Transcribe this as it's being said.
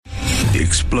The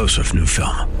explosive new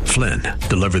film, Flynn,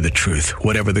 deliver the truth,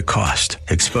 whatever the cost,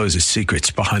 exposes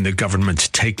secrets behind the government's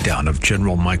takedown of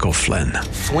General Michael Flynn.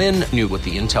 Flynn knew what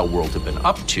the intel world had been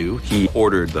up to. He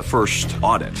ordered the first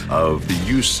audit of the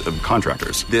use of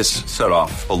contractors. This set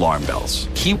off alarm bells.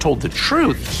 He told the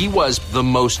truth. He was the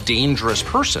most dangerous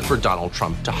person for Donald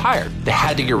Trump to hire. They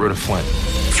had to get rid of Flynn.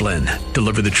 Flynn,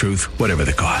 deliver the truth, whatever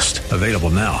the cost. Available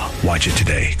now. Watch it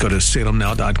today. Go to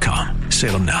salemnow.com.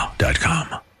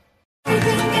 salemnow.com.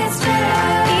 Everything gets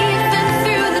better, even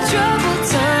through the troubled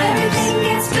times. Everything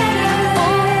gets better.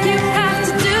 All you have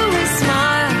to do is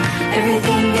smile.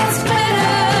 Everything gets better.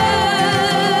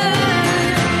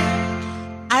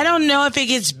 I don't know if it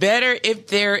gets better if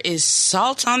there is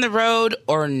salt on the road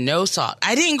or no salt.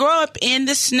 I didn't grow up in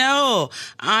the snow.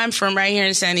 I'm from right here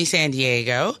in sunny San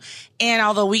Diego. And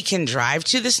although we can drive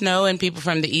to the snow and people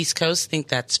from the East Coast think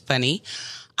that's funny,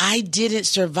 I didn't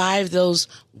survive those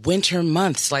winter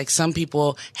months like some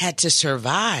people had to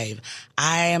survive.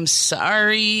 I am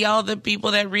sorry, all the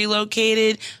people that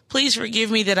relocated. Please forgive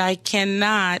me that I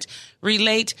cannot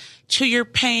relate to your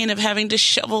pain of having to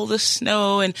shovel the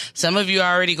snow. And some of you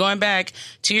are already going back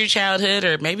to your childhood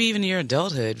or maybe even your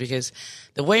adulthood, because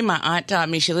the way my aunt taught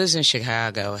me, she lives in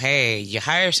Chicago. Hey, you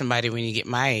hire somebody when you get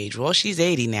my age. Well, she's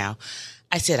 80 now.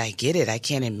 I said, I get it. I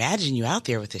can't imagine you out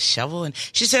there with a shovel. And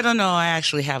she said, oh, no, I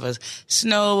actually have a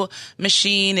snow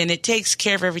machine and it takes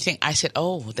care of everything. I said,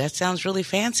 oh, that sounds really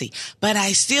fancy. But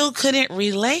I still couldn't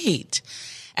relate.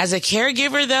 As a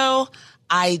caregiver, though,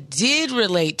 I did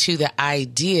relate to the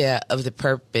idea of the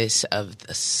purpose of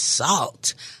the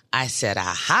salt. I said,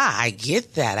 aha, I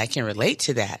get that. I can relate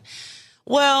to that.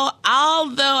 Well,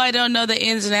 although I don't know the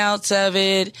ins and outs of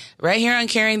it, right here on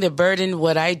Carrying the Burden,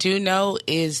 what I do know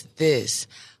is this.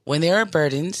 When there are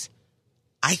burdens,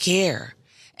 I care.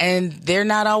 And they're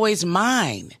not always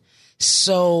mine.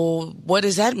 So what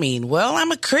does that mean? Well,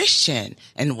 I'm a Christian.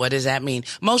 And what does that mean?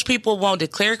 Most people won't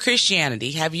declare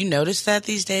Christianity. Have you noticed that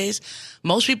these days?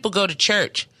 Most people go to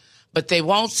church, but they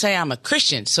won't say I'm a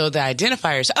Christian. So the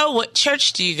identifiers, oh, what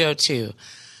church do you go to?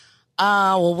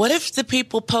 Well, what if the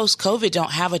people post-COVID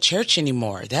don't have a church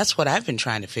anymore? That's what I've been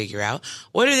trying to figure out.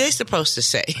 What are they supposed to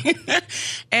say?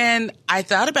 And I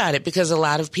thought about it because a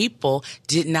lot of people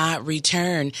did not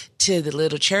return to the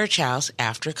little church house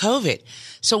after COVID.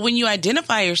 So when you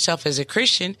identify yourself as a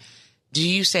Christian, do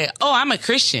you say, oh, I'm a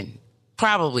Christian?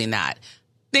 Probably not.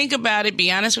 Think about it.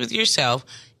 Be honest with yourself.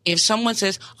 If someone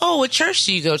says, oh, what church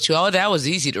do you go to? Oh, that was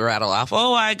easy to rattle off.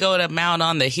 Oh, I go to Mount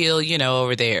on the Hill,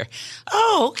 over there.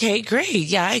 Oh, okay, great.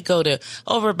 Yeah, I go to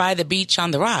over by the beach on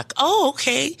the rock. Oh,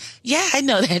 okay. Yeah, I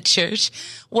know that church.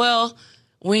 Well,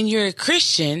 when you're a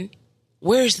Christian,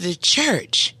 where's the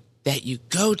church that you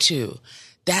go to?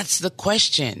 That's the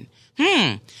question.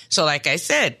 So like I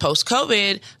said,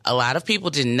 post-COVID, a lot of people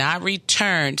did not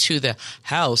return to the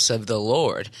house of the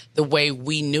Lord the way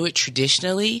we knew it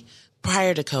traditionally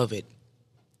prior to COVID.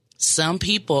 Some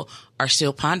people are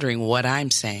still pondering what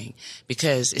I'm saying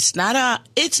because it's not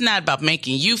about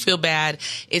making you feel bad.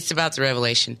 It's about the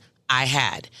revelation I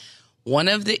had. One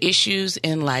of the issues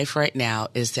in life right now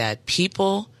is that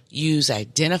people use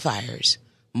identifiers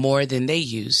more than they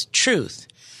use truth.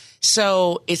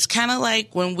 So it's kind of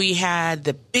like when we had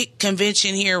the big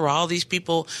convention here where all these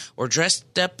people were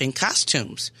dressed up in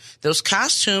costumes. Those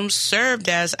costumes served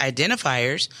as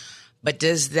identifiers. But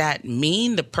does that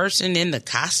mean the person in the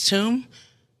costume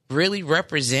really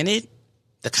represented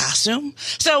the costume?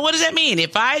 So what does that mean?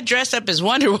 If I dress up as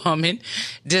Wonder Woman,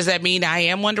 does that mean I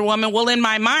am Wonder Woman? Well, in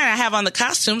my mind, I have on the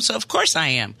costume, so of course I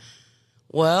am.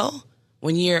 Well,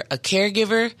 when you're a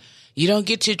caregiver, you don't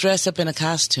get to dress up in a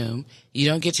costume. You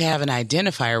don't get to have an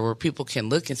identifier where people can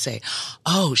look and say,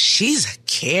 oh, she's a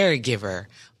caregiver,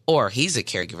 or he's a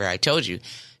caregiver. I told you,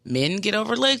 men get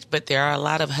overlooked, but there are a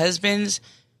lot of husbands,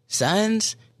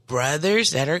 sons,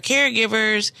 brothers that are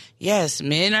caregivers. Yes,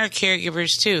 men are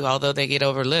caregivers too, although they get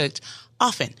overlooked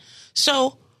often.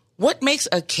 So what makes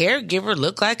a caregiver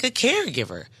look like a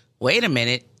caregiver? Wait a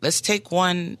minute. Let's take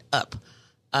one up.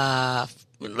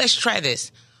 Let's try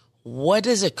this. What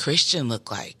does a Christian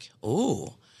look like?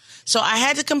 Ooh. So I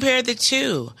had to compare the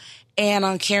two. And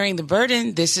on Carrying the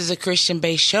Burden, this is a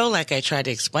Christian-based show, like I tried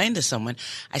to explain to someone.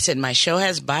 I said, my show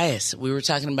has bias. We were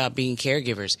talking about being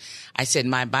caregivers. I said,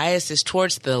 my bias is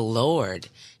towards the Lord.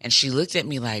 And she looked at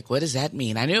me like, what does that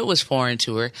mean? I knew it was foreign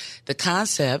to her. The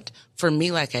concept for me,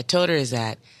 like I told her, is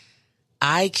that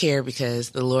I care because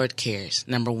the Lord cares,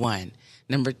 number one.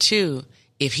 Number two,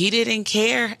 if he didn't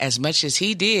care as much as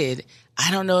he did, I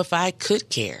don't know if I could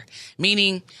care,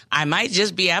 meaning I might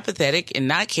just be apathetic and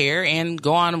not care and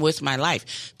go on with my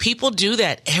life. People do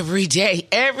that every day.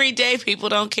 Every day people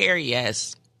don't care.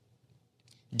 Yes.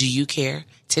 Do you care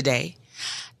today?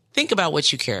 Think about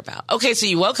what you care about. Okay, so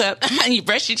you woke up and you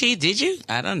brushed your teeth. Did you?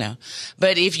 I don't know.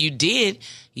 But if you did,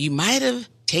 you might have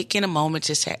taken a moment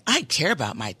to say, I care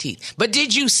about my teeth. But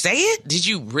did you say it? Did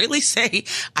you really say,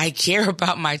 I care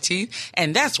about my teeth?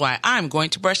 And that's why I'm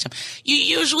going to brush them. You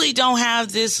usually don't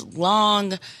have this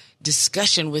long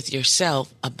discussion with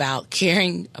yourself about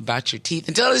caring about your teeth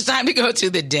until it's time to go to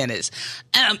the dentist.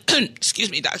 Excuse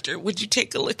me, doctor, would you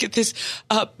take a look at this?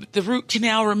 The root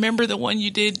canal, remember the one you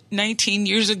did 19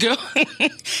 years ago?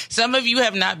 Some of you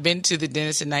have not been to the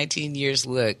dentist in 19 years.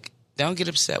 Look, don't get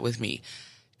upset with me.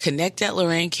 Connect at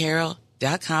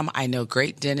LorraineCarroll.com. I know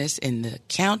great dentists in the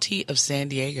county of San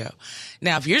Diego.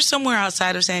 Now, if you're somewhere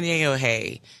outside of San Diego,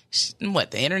 hey,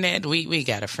 the internet? We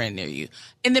got a friend near you.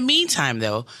 In the meantime,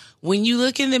 though, when you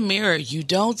look in the mirror, you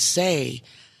don't say,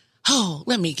 oh,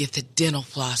 let me get the dental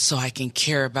floss so I can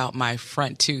care about my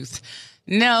front tooth.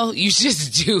 No, you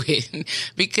just do it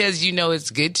because you know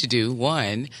it's good to do.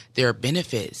 One, there are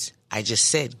benefits. I just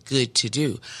said good to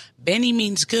do. Benny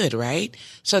means good, right?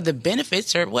 So the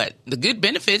benefits are what? The good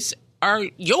benefits are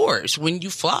yours when you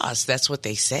floss. That's what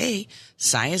they say.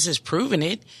 Science has proven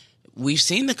it. We've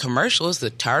seen the commercials, the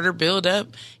tartar buildup.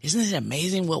 Isn't it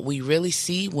amazing what we really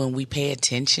see when we pay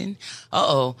attention?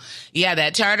 Uh-oh. Yeah,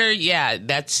 that tartar, yeah,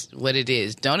 that's what it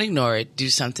is. Don't ignore it. Do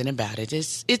something about it.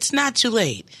 It's not too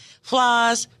late.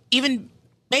 Floss, even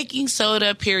baking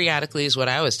soda periodically is what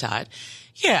I was taught.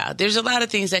 Yeah, there's a lot of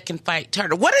things that can fight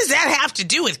tartar. What does that have to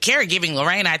do with caregiving,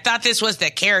 Lorraine? I thought this was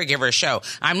the caregiver show.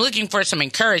 I'm looking for some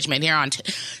encouragement here on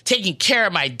taking care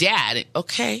of my dad.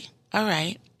 Okay, all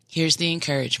right. Here's the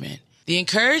encouragement. The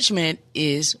encouragement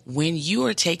is when you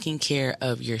are taking care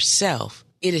of yourself,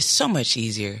 it is so much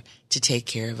easier to take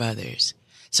care of others.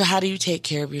 So how do you take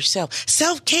care of yourself?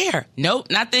 Self-care. Nope,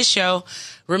 not this show.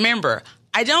 Remember,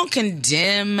 I don't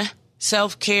condemn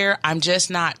self-care. I'm just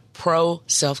not pro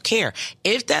self-care.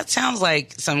 If that sounds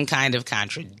like some kind of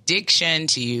contradiction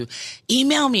to you,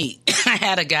 email me. I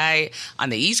had a guy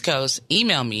on the East Coast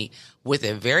email me with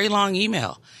a very long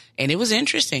email. And it was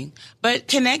interesting. But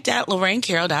connect at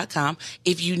LorraineCarroll.com.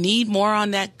 If you need more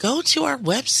on that, go to our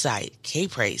website,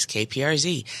 K-Praise,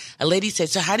 KPRZ. A lady said,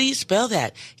 so how do you spell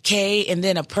that? K and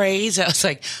then a praise. I was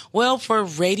like, well, for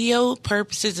radio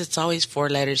purposes, it's always 4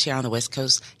 letters here on the West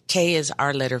Coast. K is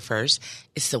our letter first.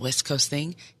 It's the West Coast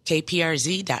thing,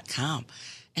 KPRZ.com.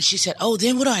 And she said, oh,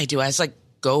 then what do? I was like,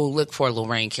 go look for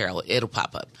Lorraine Carroll. It'll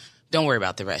pop up. Don't worry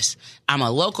about the rest. I'm a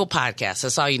local podcast.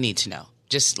 That's all you need to know.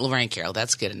 Just Lorraine Carroll.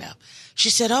 That's good enough. She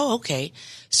said, oh, okay.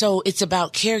 So it's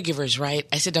about caregivers, right?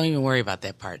 I said, don't even worry about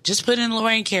that part. Just put in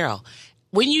Lorraine Carroll.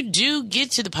 When you do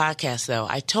get to the podcast, though,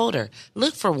 I told her,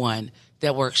 look for one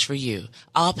that works for you.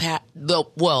 The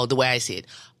way I see it,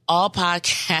 all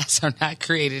podcasts are not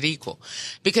created equal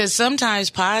because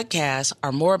sometimes podcasts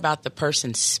are more about the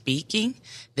person speaking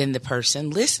than the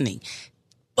person listening.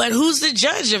 But who's the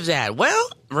judge of that? Well,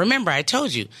 remember, I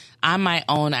told you, I'm my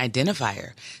own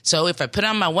identifier. So if I put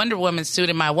on my Wonder Woman suit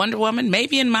and my Wonder Woman,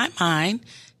 maybe in my mind,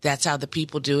 that's how the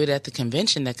people do it at the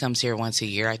convention that comes here once a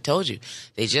year. I told you,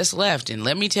 they just left. And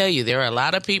let me tell you, there are a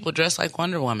lot of people dressed like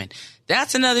Wonder Woman.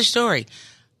 That's another story.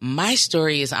 My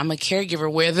story is I'm a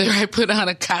caregiver whether I put on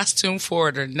a costume for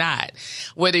it or not,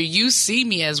 whether you see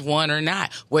me as one or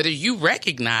not, whether you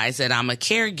recognize that I'm a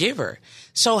caregiver.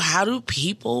 So how do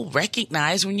people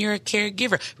recognize when you're a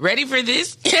caregiver? Ready for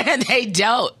this? They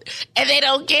don't. And they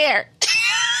don't care.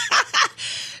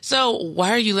 So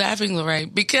why are you laughing, Lorraine?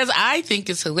 Because I think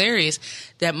it's hilarious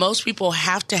that most people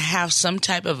have to have some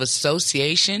type of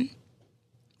association,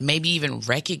 maybe even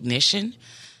recognition,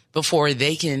 before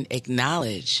they can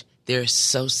acknowledge their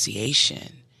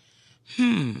association.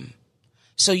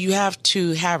 So you have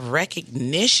to have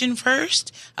recognition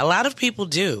first? A lot of people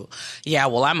do. Yeah,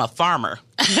 well, I'm a farmer.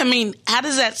 I mean, how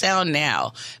does that sound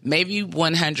now? Maybe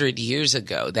 100 years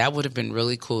ago, that would have been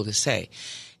really cool to say.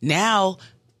 Now,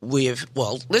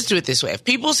 let's do it this way. If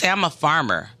people say I'm a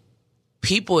farmer,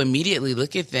 people immediately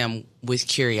look at them with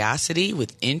curiosity,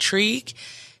 with intrigue.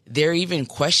 They're even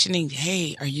questioning,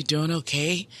 hey, are you doing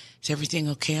okay? Is everything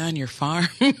okay on your farm?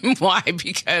 Why?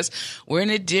 Because we're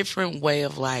in a different way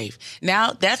of life.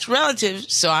 Now, that's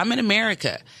relative, so I'm in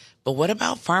America. But what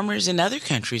about farmers in other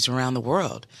countries around the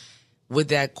world? Would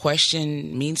that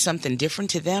question mean something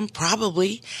different to them?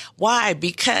 Probably. Why?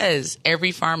 Because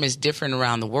every farm is different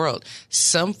around the world.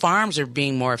 Some farms are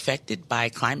being more affected by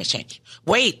climate change.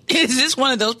 Wait, is this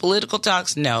one of those political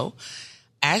talks? No.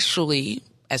 Actually,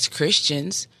 as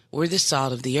Christians, we're the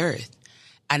salt of the earth.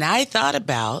 And I thought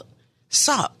about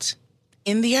salt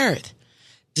in the earth.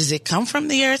 Does it come from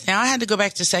the earth? Now, I had to go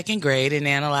back to second grade and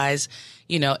analyze,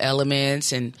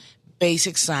 elements and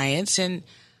basic science. And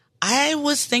I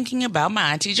was thinking about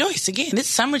my Auntie Joyce. Again, it's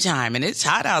summertime and it's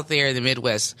hot out there in the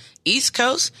Midwest. East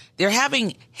Coast, they're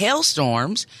having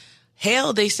hailstorms.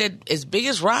 Hail, they said, as big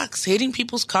as rocks, hitting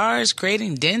people's cars,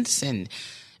 creating dents and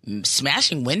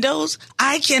smashing windows.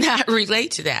 I cannot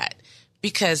relate to that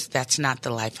because that's not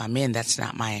the life I'm in. That's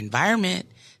not my environment.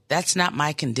 That's not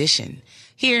my condition.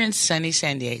 Here in sunny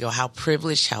San Diego, how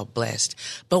privileged, how blessed.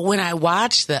 But when I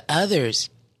watch the others,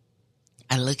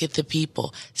 I look at the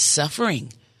people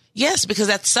suffering. Yes, because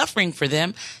that's suffering for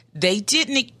them. They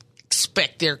didn't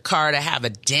expect their car to have a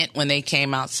dent when they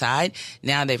came outside.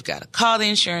 Now they've got to call the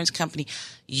insurance company.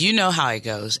 You know how it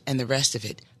goes and the rest of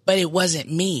it. But it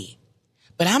wasn't me.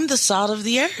 But I'm the salt of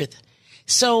the earth.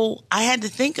 So I had to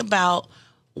think about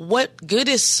what good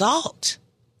is salt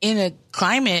in a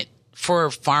climate for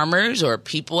farmers or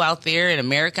people out there in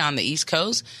America on the East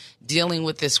Coast dealing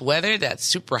with this weather that's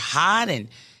super hot and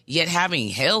yet having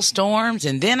hailstorms.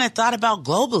 And then I thought about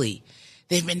globally.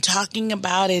 They've been talking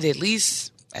about it, at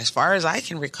least as far as I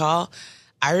can recall.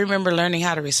 I remember learning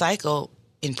how to recycle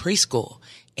in preschool.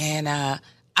 And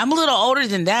I'm a little older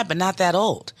than that, but not that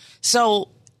old. So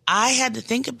I had to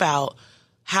think about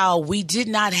how we did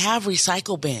not have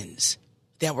recycle bins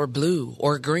that were blue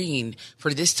or green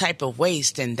for this type of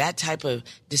waste and that type of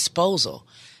disposal.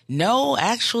 No,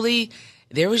 actually,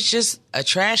 there was just a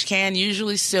trash can,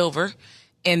 usually silver.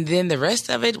 And then the rest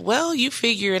of it, well, you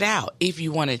figure it out if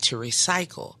you wanted to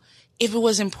recycle, if it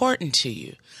was important to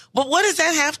you. But what does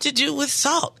that have to do with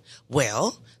salt?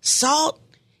 Well, salt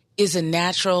is a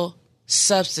natural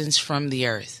substance from the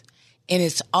earth. And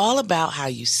it's all about how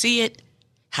you see it,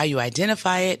 how you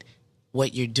identify it,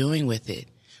 what you're doing with it.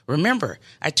 Remember,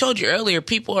 I told you earlier,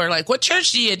 people are like, what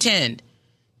church do you attend?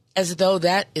 As though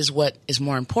that is what is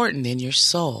more important than your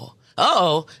soul.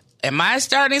 Uh-oh. Am I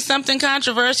starting something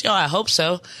controversial? I hope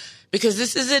so. Because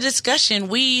this is a discussion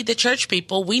we, the church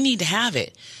people, we need to have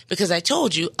it. Because I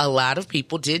told you a lot of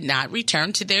people did not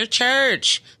return to their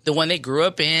church. The one they grew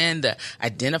up in, the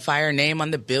identifier name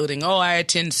on the building. Oh, I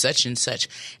attend such and such.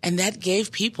 And that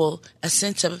gave people a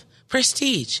sense of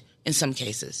prestige in some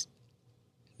cases.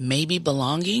 Maybe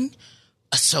belonging,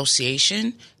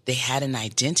 association. They had an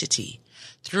identity.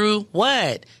 Through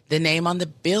what? The name on the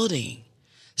building.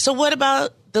 So what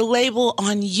about the label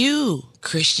on you,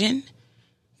 Christian?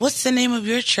 What's the name of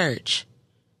your church?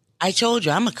 I told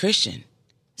you I'm a Christian.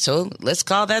 So let's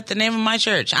call that the name of my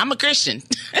church. I'm a Christian.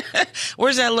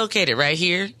 Where's that located? Right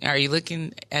here? Are you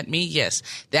looking at me? Yes.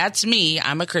 That's me.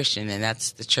 I'm a Christian, and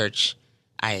that's the church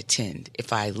I attend.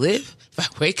 If I live, if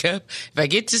I wake up, if I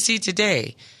get to see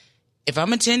today, if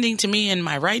I'm attending to me in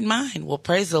my right mind, well,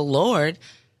 praise the Lord,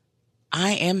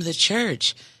 I am the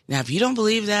church. Now, if you don't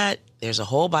believe that, there's a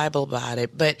whole Bible about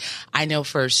it. But I know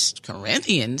 1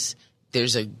 Corinthians,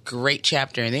 there's a great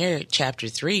chapter in there, chapter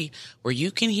 3, where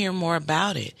you can hear more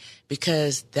about it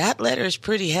because that letter is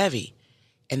pretty heavy.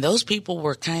 And those people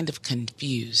were kind of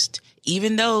confused.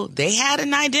 Even though they had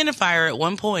an identifier at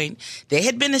one point, they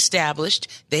had been established,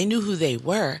 they knew who they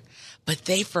were, but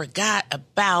they forgot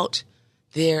about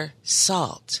their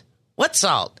salt. What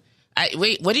salt?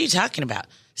 Wait, what are you talking about?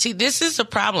 See, this is a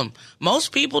problem.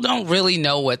 Most people don't really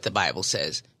know what the Bible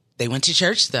says. They went to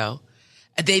church, though.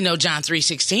 They know John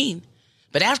 3:16.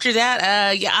 But after that,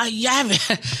 I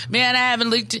haven't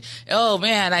looked. Oh,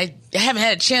 man, I haven't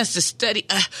had a chance to study.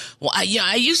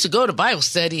 I used to go to Bible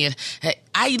study, and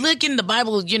I look in the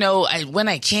Bible, when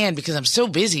I can because I'm so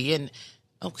busy. And,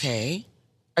 okay,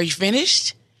 are you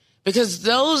finished? Because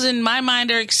those, in my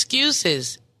mind, are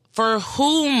excuses for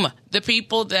whom the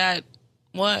people that,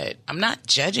 what? I'm not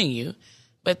judging you,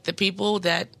 but the people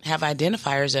that have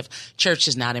identifiers of church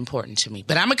is not important to me.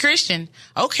 But I'm a Christian.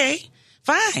 Okay,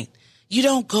 fine. You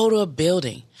don't go to a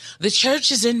building. The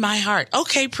church is in my heart.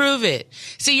 Okay, prove it.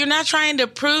 See, you're not trying to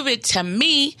prove it to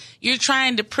me. You're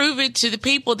trying to prove it to the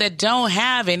people that don't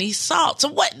have any salt. So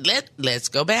what? Let's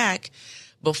go back.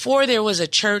 Before there was a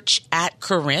church at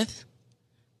Corinth,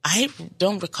 I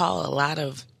don't recall a lot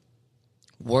of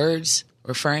words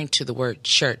referring to the word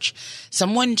church.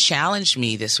 Someone challenged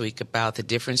me this week about the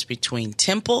difference between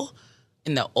temple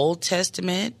in the Old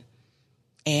Testament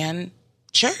and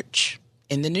church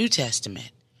in the New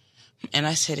Testament. And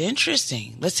I said,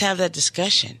 interesting. Let's have that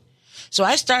discussion. So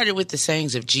I started with the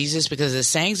sayings of Jesus because the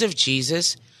sayings of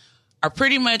Jesus are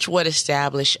pretty much what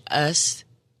establish us,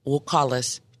 we'll call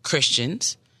us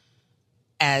Christians,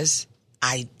 as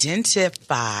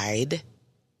identified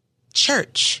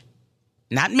church.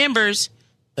 Not members,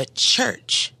 but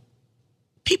church.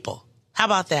 People. How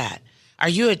about that? Are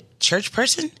you a church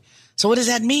person? So what does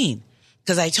that mean?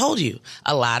 Because I told you,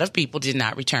 a lot of people did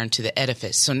not return to the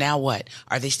edifice. So now what?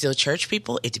 Are they still church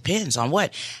people? It depends on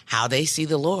what? How they see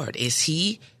the Lord. Is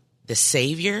he the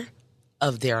savior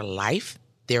of their life,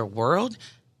 their world?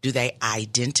 Do they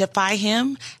identify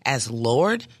him as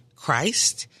Lord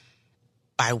Christ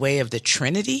by way of the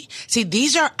Trinity? See,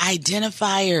 these are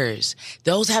identifiers.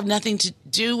 Those have nothing to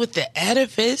do with the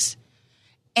edifice.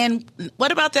 And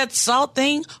what about that salt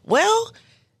thing? Well,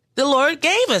 the Lord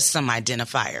gave us some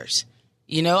identifiers.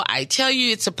 You know, I tell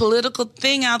you, it's a political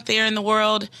thing out there in the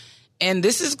world. And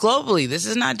this is globally. This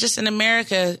is not just in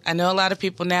America. I know a lot of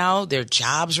people now, their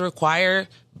jobs require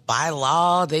by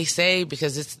law, they say,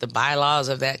 because it's the bylaws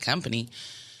of that company.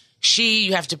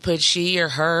 You have to put she or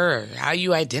her or how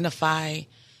you identify,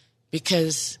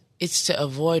 because it's to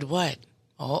avoid what?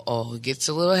 It gets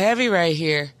a little heavy right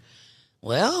here.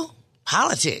 Well,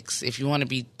 politics, if you want to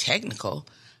be technical.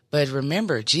 But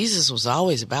remember, Jesus was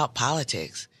always about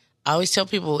politics. I always tell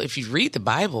people, if you read the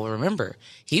Bible, remember,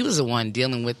 he was the one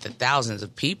dealing with the thousands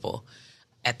of people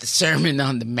at the Sermon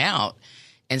on the Mount.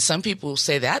 And some people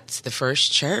say that's the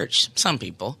first church. Some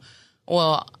people.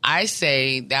 Well, I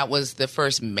say that was the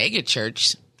first mega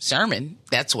church sermon.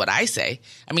 That's what I say.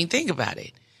 I mean, think about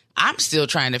it. I'm still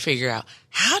trying to figure out,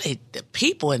 how did the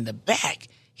people in the back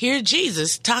hear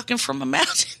Jesus talking from a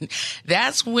mountain?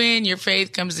 That's when your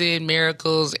faith comes in,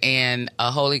 miracles, and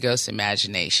a Holy Ghost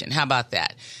imagination. How about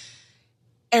that?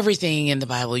 Everything in the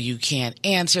Bible you can't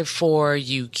answer for,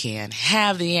 you can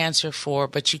have the answer for,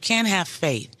 but you can have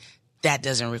faith. That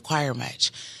doesn't require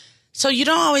much. So you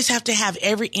don't always have to have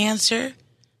every answer,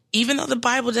 even though the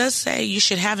Bible does say you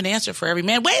should have an answer for every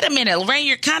man. Wait a minute, Lorraine,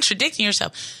 you're contradicting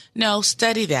yourself. No,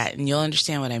 study that and you'll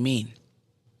understand what I mean.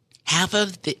 Half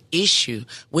of the issue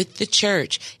with the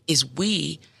church is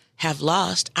we have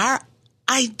lost our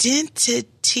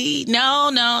identity. No,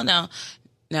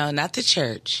 not the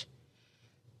church.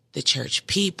 The church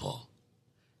people.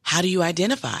 How do you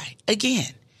identify?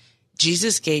 Again,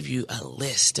 Jesus gave you a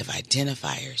list of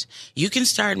identifiers. You can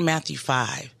start in Matthew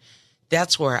 5.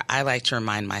 That's where I like to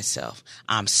remind myself.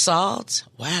 I'm salt.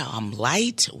 Wow, I'm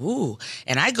light. Ooh.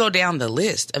 And I go down the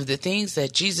list of the things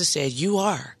that Jesus said, you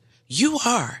are. You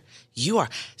are. You are.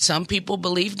 Some people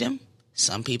believed him.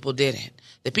 Some people didn't.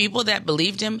 The people that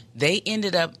believed him, they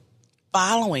ended up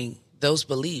following those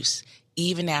beliefs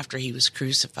even after he was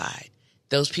crucified.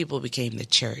 Those people became the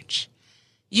church.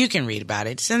 You can read about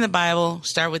it. It's in the Bible.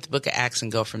 Start with the book of Acts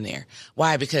and go from there.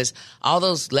 Why? Because all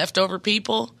those leftover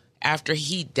people, after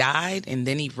he died and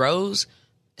then he rose,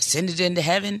 ascended into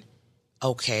heaven,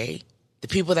 okay, the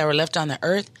people that were left on the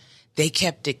earth, they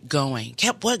kept it going.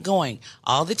 Kept what going?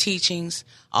 All the teachings,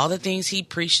 all the things he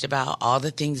preached about, all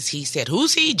the things he said.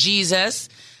 Who's he? Jesus.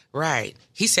 Right.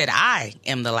 He said, I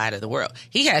am the light of the world.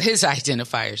 He had his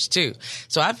identifiers too.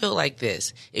 So I feel like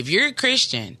this. If you're a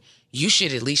Christian, you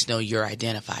should at least know your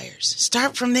identifiers.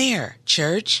 Start from there,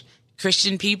 church,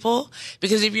 Christian people.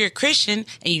 Because if you're a Christian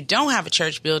and you don't have a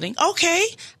church building, okay,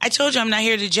 I told you I'm not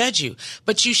here to judge you.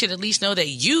 But you should at least know that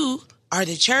you are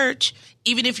the church,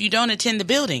 even if you don't attend the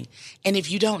building. And if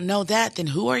you don't know that, then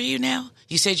who are you now?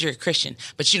 You said you're a Christian,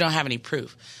 but you don't have any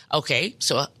proof. Okay,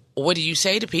 so what do you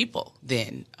say to people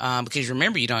then? Because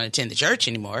remember, you don't attend the church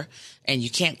anymore, and you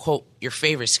can't quote your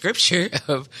favorite scripture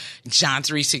of John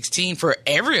 3:16 for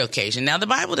every occasion. Now, the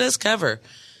Bible does cover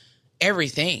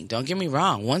everything. Don't get me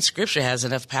wrong. One scripture has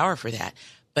enough power for that,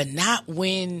 but not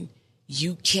when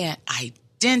you can't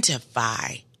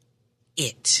identify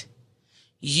it.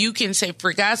 You can say,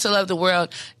 for God so loved the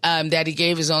world that he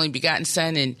gave his only begotten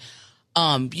son, and,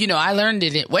 I learned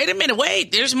it. Wait a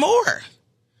minute, there's more.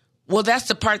 Well, that's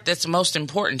the part that's most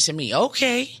important to me.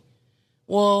 Okay,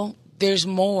 well, there's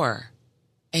more.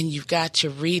 And you've got to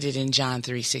read it in John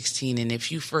 3:16. And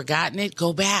if you've forgotten it,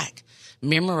 go back.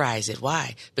 Memorize it.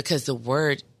 Why? Because the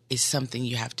word is something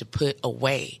you have to put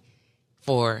away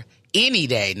for any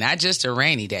day, not just a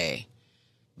rainy day,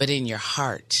 but in your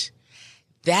heart.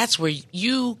 That's where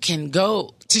you can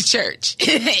go to church.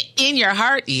 In your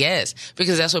heart, yes.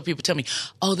 Because that's what people tell me.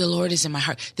 Oh, the Lord is in my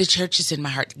heart. The church is in my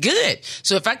heart. Good.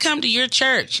 So if I come to your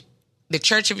church, the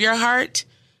church of your heart,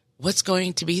 what's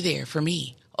going to be there for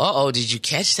me? Did you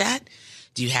catch that?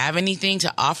 Do you have anything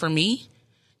to offer me?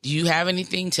 Do you have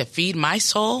anything to feed my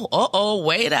soul?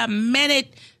 Wait a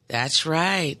minute. That's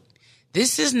right.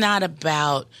 This is not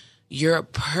about your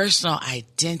personal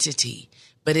identity,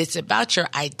 but it's about your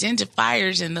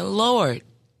identifiers in the Lord.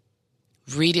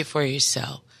 Read it for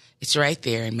yourself. It's right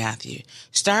there in Matthew.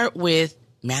 Start with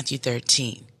Matthew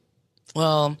 13.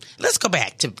 Well, let's go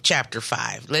back to chapter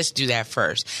 5. Let's do that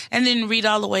first. And then read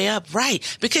all the way up. Right.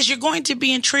 Because you're going to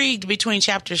be intrigued between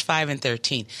chapters 5 and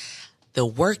 13. the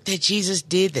work that Jesus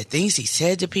did, the things he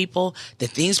said to people, the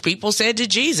things people said to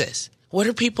Jesus. What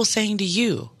are people saying to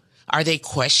you? Are they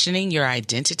questioning your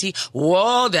identity?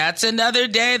 Whoa, that's another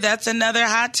day. That's another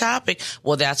hot topic.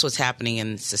 Well, that's what's happening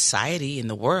in society, in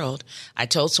the world. I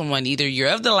told someone either you're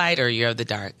of the light or you're of the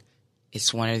dark.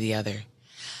 It's one or the other.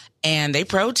 And they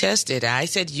protested. I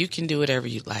said, you can do whatever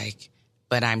you like,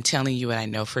 but I'm telling you what I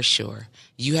know for sure.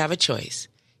 You have a choice.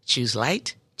 Choose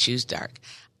light, choose dark.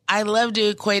 I love to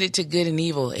equate it to good and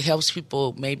evil. It helps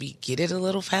people maybe get it a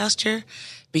little faster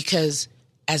because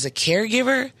as a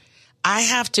caregiver, I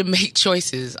have to make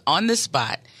choices on the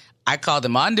spot. I call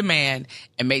them on demand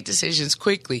and make decisions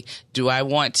quickly. Do I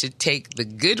want to take the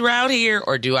good route here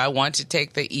or do I want to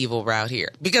take the evil route here?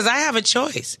 Because I have a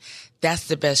choice. That's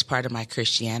the best part of my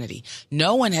Christianity.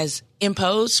 No one has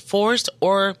imposed, forced,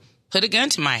 or put a gun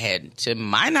to my head, to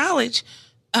my knowledge,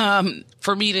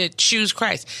 for me to choose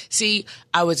Christ. See,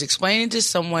 I was explaining to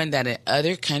someone that in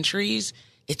other countries,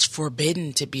 it's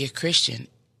forbidden to be a Christian.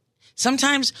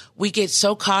 Sometimes we get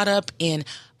so caught up in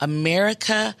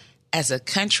America as a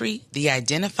country, the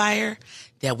identifier,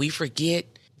 that we forget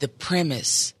the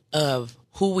premise of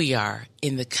who we are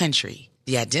in the country.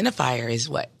 The identifier is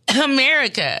what?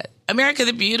 America. America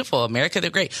the beautiful, America the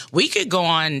great. We could go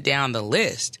on down the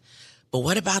list, but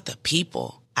what about the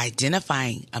people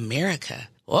identifying America?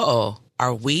 Uh-oh.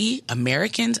 Are we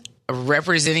Americans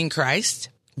representing Christ?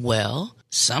 Well,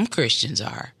 some Christians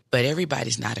are. But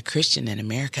everybody's not a Christian in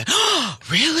America.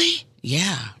 Really?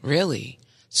 Yeah, really.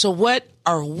 So what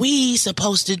are we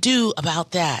supposed to do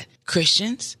about that?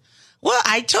 Christians? Well,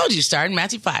 I told you, starting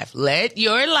Matthew 5, let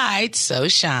your light so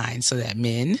shine so that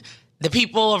men, the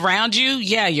people around you,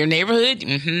 yeah, your neighborhood,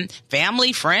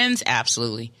 family, friends,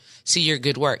 absolutely, see your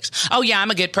good works. Oh, yeah,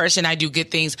 I'm a good person. I do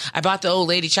good things. I bought the old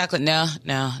lady chocolate. No.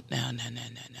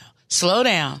 Slow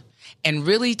down and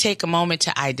really take a moment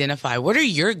to identify what are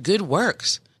your good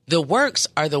works. The works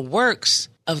are the works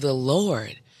of the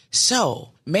Lord. So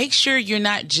make sure you're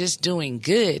not just doing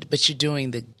good, but you're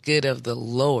doing the good of the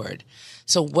Lord.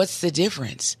 So what's the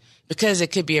difference? Because it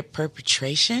could be a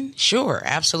perpetration. Sure,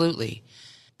 absolutely.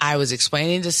 I was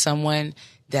explaining to someone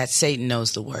that Satan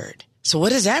knows the word. So what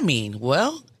does that mean?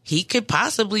 Well, he could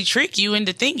possibly trick you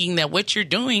into thinking that what you're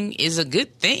doing is a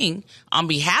good thing on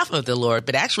behalf of the Lord,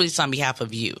 but actually it's on behalf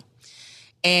of you.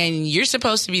 And you're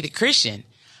supposed to be the Christian.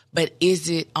 But is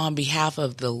it on behalf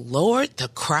of the Lord, the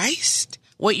Christ,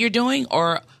 what you're doing,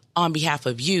 or on behalf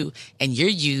of you? And you're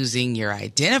using your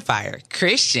identifier,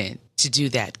 Christian, to do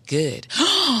that good.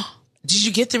 Did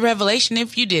you get the revelation?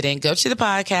 If you didn't, go to the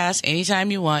podcast anytime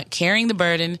you want, Carrying the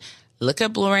Burden, look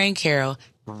up Lorraine Carroll,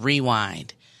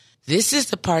 rewind. This is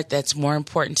the part that's more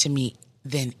important to me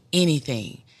than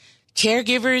anything.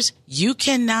 Caregivers, you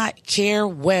cannot care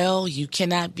well. You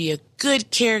cannot be a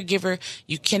good caregiver.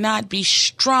 You cannot be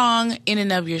strong in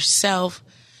and of yourself.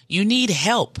 You need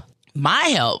help. My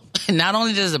help, not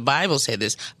only does the Bible say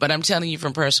this, but I'm telling you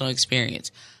from personal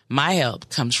experience, my help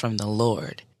comes from the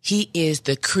Lord. He is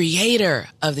the creator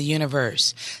of the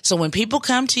universe. So when people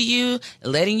come to you,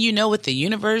 letting you know what the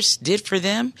universe did for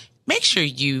them, make sure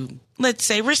you, let's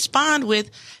say, respond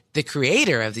with, the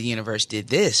creator of the universe did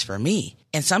this for me.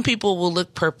 And some people will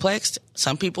look perplexed.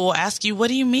 Some people will ask you, what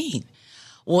do you mean?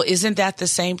 Well, isn't that the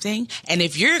same thing? And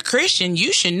if you're a Christian,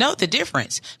 you should know the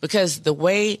difference, because the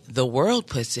way the world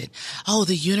puts it, oh,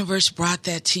 the universe brought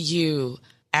that to you.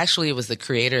 Actually, it was the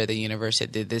creator of the universe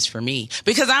that did this for me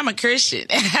because I'm a Christian.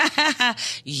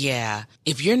 Yeah.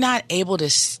 If you're not able to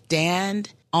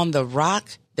stand on the rock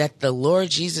that the Lord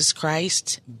Jesus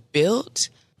Christ built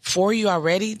for you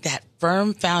already, that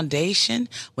firm foundation,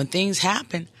 when things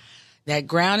happen, that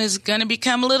ground is going to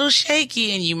become a little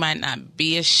shaky and you might not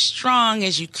be as strong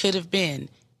as you could have been,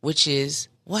 which is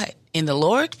what? In the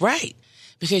Lord? Right.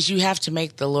 Because you have to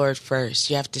make the Lord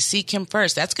first. You have to seek him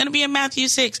first. That's going to be in Matthew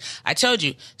 6. I told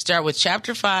you, start with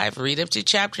chapter 5, read up to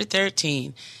chapter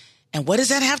 13. And what does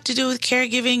that have to do with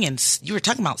caregiving? And you were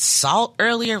talking about salt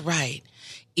earlier, right?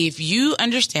 If you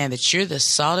understand that you're the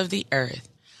salt of the earth,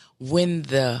 when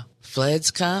the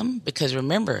floods come, because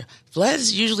remember,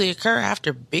 floods usually occur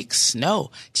after big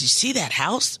snow. Did you see that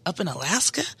house up in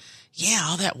Alaska? Yeah,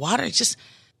 all that water just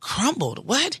crumbled.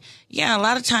 What? Yeah, a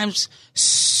lot of times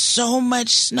so much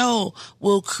snow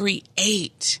will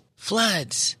create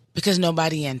floods because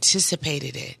nobody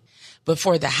anticipated it. But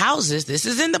for the houses, this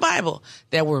is in the Bible,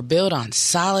 that were built on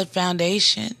solid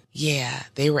foundation, yeah,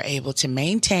 they were able to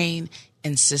maintain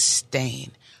and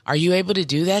sustain. Are you able to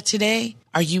do that today?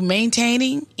 Are you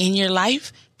maintaining in your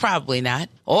life? Probably not.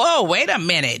 Oh, wait a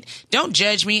minute. Don't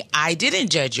judge me. I didn't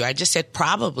judge you. I just said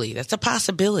probably. That's a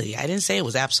possibility. I didn't say it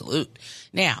was absolute.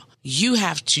 Now, you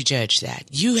have to judge that.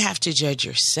 You have to judge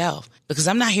yourself because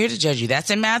I'm not here to judge you.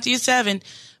 That's in Matthew 7.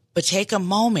 But take a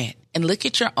moment and look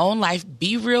at your own life.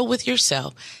 Be real with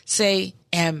yourself. Say,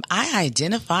 am I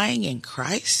identifying in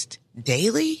Christ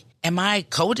daily? Am I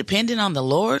codependent on the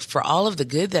Lord for all of the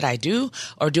good that I do?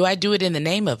 Or do I do it in the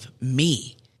name of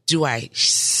me? Do I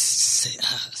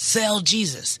sell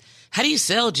Jesus? How do you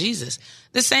sell Jesus?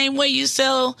 The same way you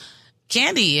sell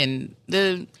candy and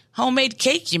the homemade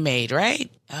cake you made,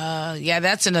 right? Yeah,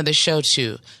 that's another show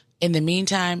too. In the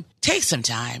meantime, take some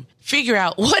time. Figure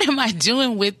out, what am I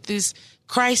doing with this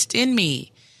Christ in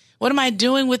me? What am I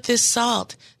doing with this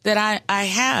salt that I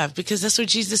have? Because that's what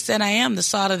Jesus said I am, the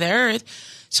salt of the earth.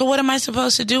 So what am I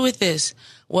supposed to do with this?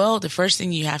 Well, the first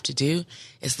thing you have to do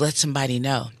is let somebody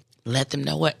know. Let them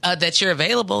know that you're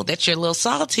available, that you're a little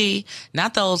salty,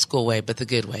 not the old school way, but the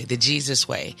good way, the Jesus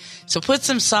way. So put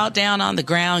some salt down on the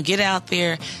ground, get out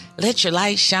there, let your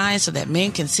light shine so that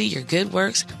men can see your good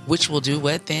works, which will do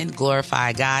what then?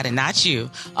 Glorify God and not you.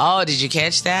 Oh, did you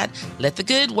catch that? Let the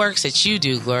good works that you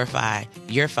do glorify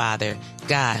your Father,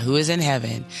 God, who is in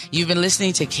heaven. You've been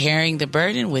listening to Carrying the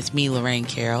Burden with me, Lorraine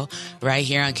Carroll, right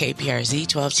here on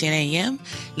KPRZ 1210 AM.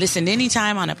 Listen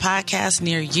anytime on a podcast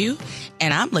near you,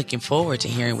 and I'm looking forward to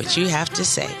hearing what you have to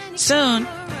say soon.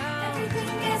 Everything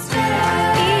gets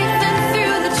better, even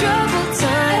through the troubled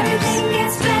times. Everything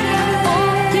gets better.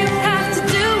 All you have to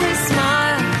do is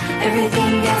smile.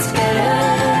 Everything gets better.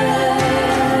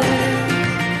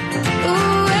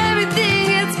 Ooh, everything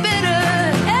gets better.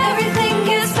 Everything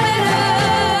gets better.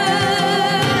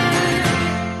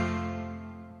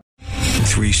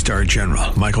 3-star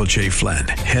General Michael J. Flynn,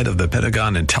 head of the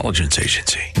Pentagon Intelligence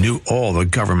Agency, knew all the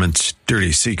government's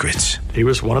dirty secrets. He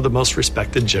was one of the most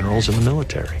respected generals in the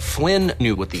military. Flynn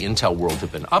knew what the intel world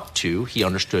had been up to. He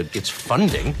understood its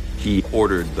funding. He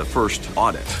ordered the first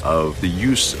audit of the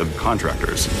use of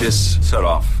contractors. This set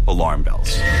off alarm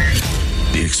bells.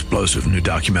 The explosive new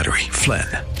documentary, Flynn,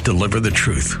 Deliver the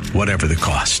Truth, Whatever the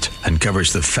Cost,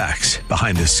 uncovers the facts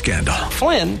behind the scandal.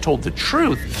 Flynn told the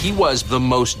truth. He was the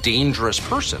most dangerous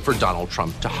person for Donald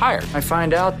Trump to hire. I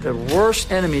find out the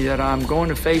worst enemy that I'm going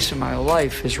to face in my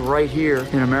life is right here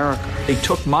in America. They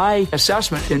took my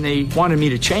assessment and they wanted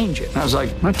me to change it. And I was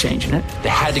like, I'm not changing it. They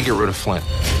had to get rid of Flynn.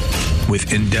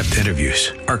 With in-depth interviews,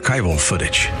 archival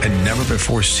footage, and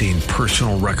never-before-seen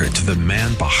personal records of the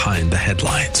man behind the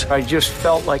headlines. I just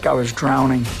felt like I was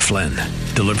drowning. Flynn,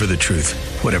 Deliver the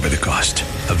Truth, Whatever the Cost.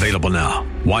 Available now.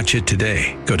 Watch it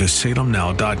today. Go to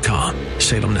salemnow.com.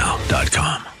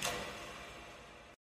 salemnow.com.